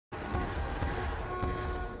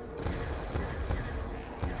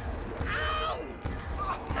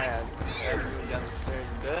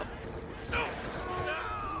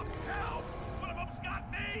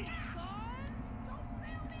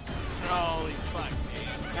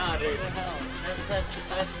Dude,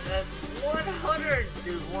 that's 100,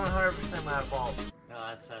 dude, 100% my fault. No,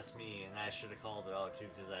 that's me, and I should have called it out too,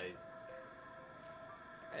 because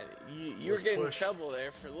you were getting in trouble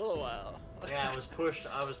there for a little while. Yeah, I was pushed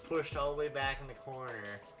all the way back in the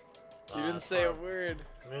corner. You didn't say a word.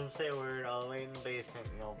 Didn't say a word, all the way in the basement,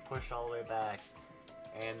 you know, pushed all the way back.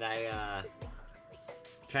 And I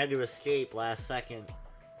tried to escape last second,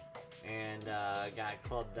 and got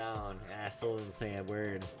clubbed down, and I still didn't say a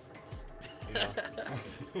word. You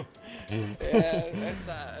know? Yeah,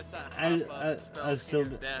 that's not I still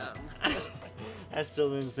down. I still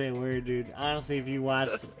didn't say a word, dude. Honestly, if you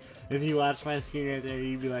watch my screen right there,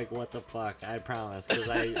 you'd be like, "What the fuck?" I promise, because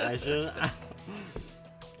I should.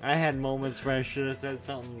 I had moments where I should have said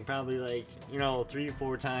something, probably like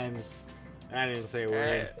 3-4 times. And I didn't say a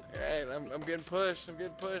word. Alright, I'm getting pushed.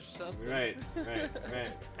 Something. Right.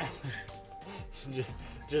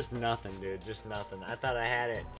 Just nothing, dude. Just nothing. I thought I had it.